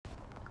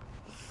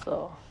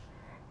So,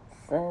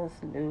 since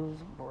news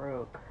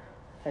broke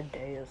a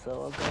day or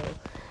so ago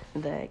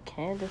that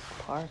Candace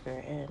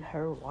Parker and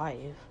her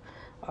wife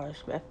are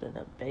expecting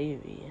a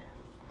baby,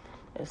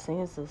 it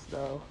seems as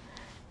though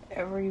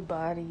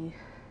everybody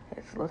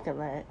is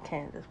looking at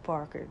Candace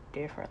Parker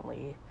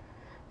differently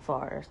as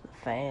far as the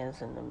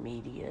fans and the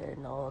media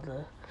and all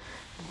the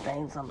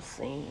things I'm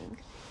seeing.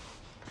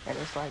 And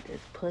it's like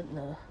it's putting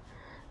a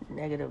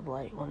negative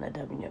light on the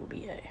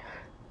WNBA.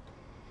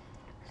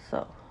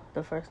 So,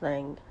 the first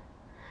thing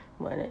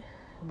when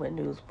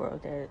news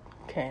broke that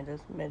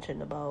Candace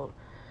mentioned about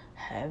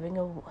having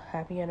a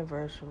happy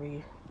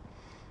anniversary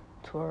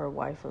to her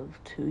wife of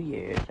 2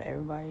 years,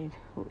 everybody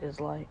is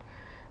like,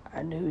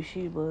 I knew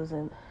she was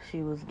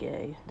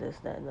gay, this,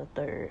 that, and the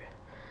third.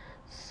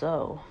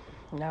 So,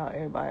 now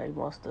everybody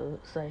wants to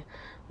say,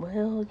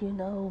 well,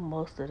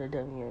 most of the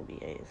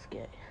WNBA is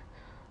gay.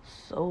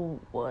 So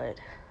what?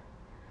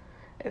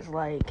 It's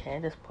like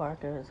Candace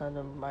Parker is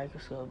under the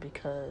microscope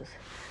because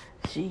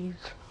she's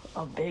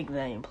a big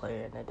name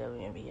player in the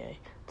WNBA,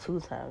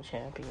 2-time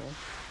champion.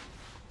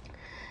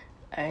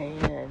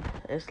 And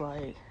it's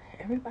like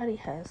everybody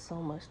has so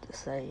much to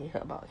say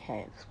about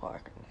Candace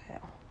Parker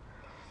now.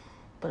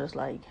 But it's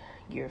like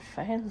you're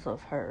fans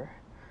of her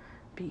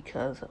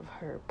because of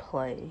her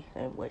play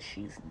and what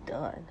she's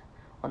done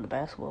on the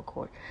basketball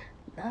court,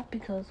 not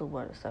because of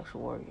what her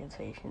sexual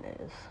orientation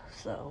is.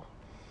 So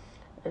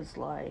it's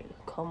like,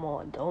 come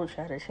on, don't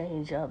try to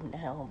change up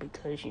now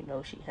because she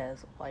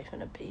has a wife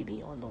and a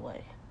baby on the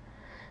way.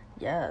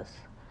 Yes,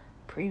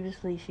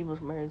 previously she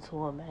was married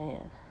to a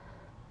man.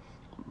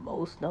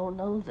 Most don't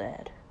know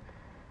that.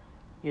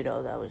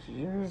 That was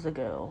years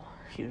ago.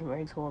 She was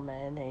married to a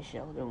man named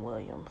Sheldon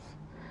Williams.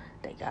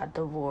 They got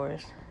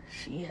divorced.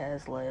 She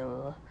has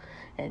Layla.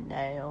 And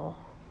now,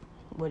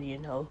 what do you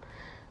know?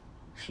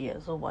 She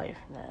has a wife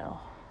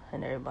now.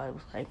 And everybody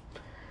was like,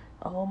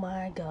 oh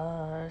my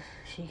gosh,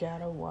 she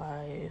got a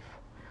wife.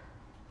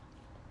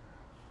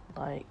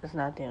 Like, it's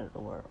not the end of the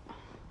world.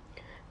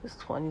 It's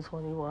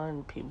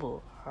 2021.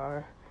 People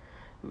are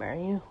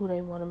marrying who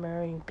they want to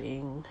marry,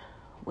 being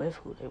with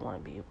who they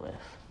want to be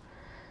with.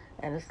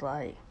 And it's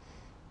like,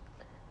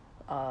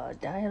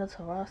 Diana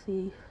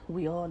Taurasi,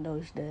 we all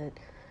know that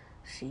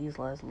she's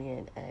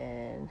lesbian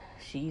and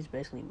she's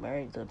basically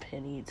married to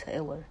Penny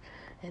Taylor.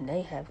 And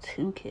they have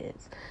 2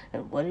 kids.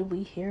 And what did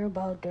we hear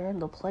about during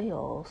the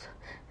playoffs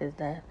is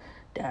that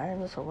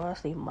Diana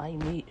Taurasi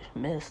might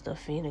miss the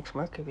Phoenix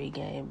Mercury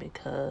game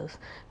because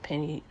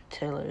Penny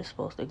Taylor is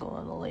supposed to go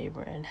into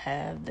labor and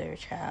have their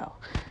child.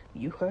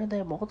 You heard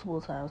that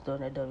multiple times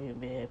during the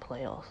WNBA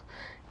playoffs,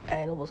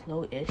 and it was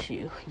no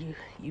issue.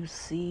 You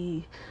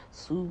see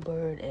Sue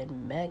Bird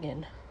and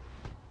Megan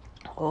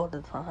all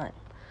the time.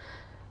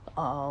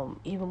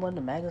 Even when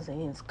the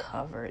magazines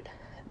covered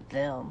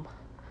them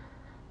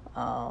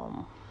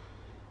in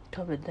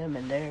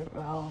their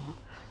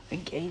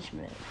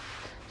engagement.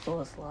 So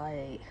it's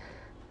like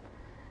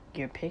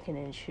you're picking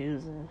and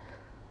choosing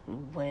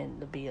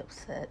when to be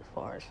upset as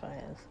far as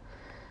fans.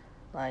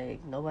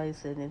 Like, nobody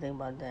said anything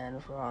about Diana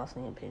Taurasi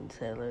and Penny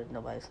Taylor.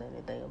 Nobody said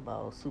anything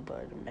about Sue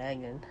Bird and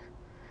Megan.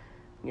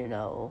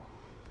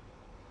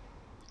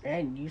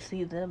 And you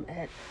see them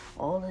at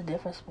all the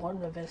different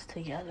sporting events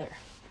together.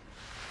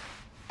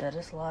 That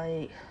is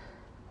like,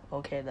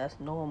 okay, that's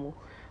normal.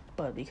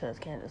 But because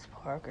Candace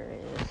Parker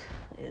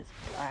is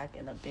black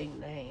and a big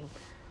name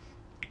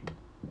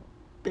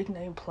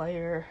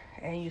player,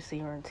 and you see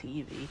her on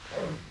TV,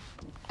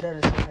 that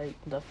is like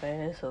the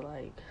fans are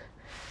like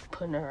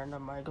putting her in a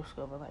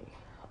microscope and like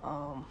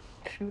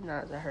shooting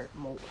eyes at her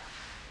more.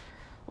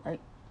 Like,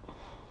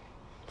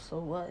 so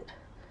what?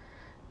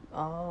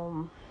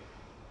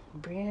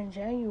 In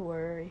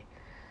January,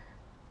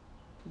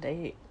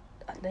 I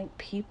think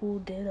People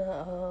did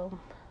a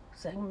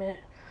segment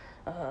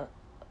on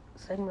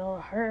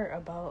her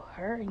about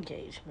her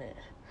engagement.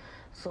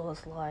 So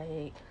it's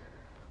like,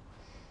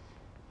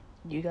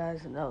 you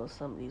guys know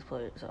some of these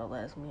players are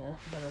lesbian,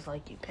 but it's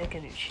like you pick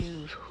and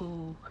choose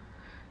who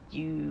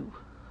you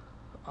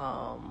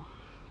have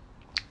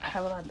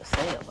a lot to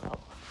say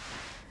about.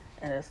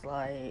 And it's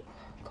like,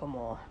 come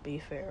on, be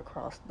fair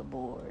across the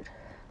board.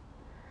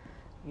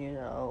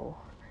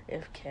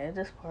 If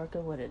Candace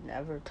Parker would have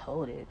never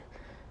told it,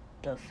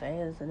 the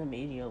fans and the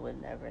media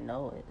would never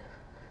know it.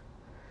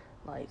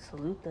 Like,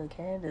 salute to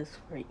Candace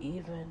for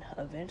even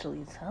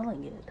eventually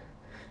telling it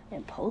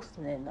and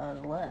posting it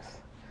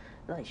nonetheless.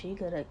 Like, she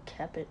could have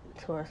kept it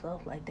to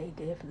herself like they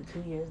did for the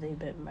 2 years they've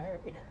been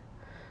married.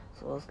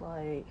 So it's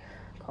like,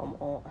 come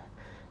on.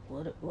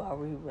 Are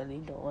we really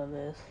doing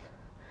this?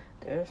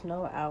 There's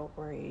no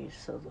outrage,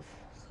 so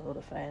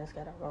the fans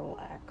gotta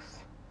relax.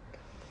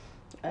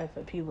 And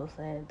for people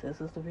saying this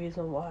is the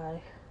reason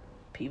why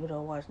people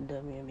don't watch the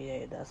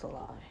WNBA, that's a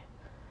lie.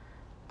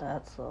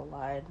 That's a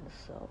lie in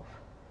itself.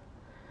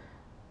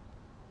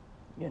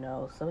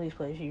 Some of these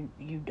players,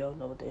 you don't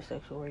know what their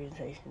sexual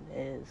orientation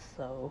is,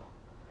 so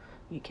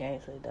you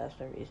can't say that's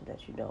the reason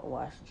that you don't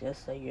watch.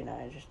 Just say you're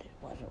not interested in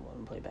watching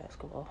women play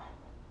basketball.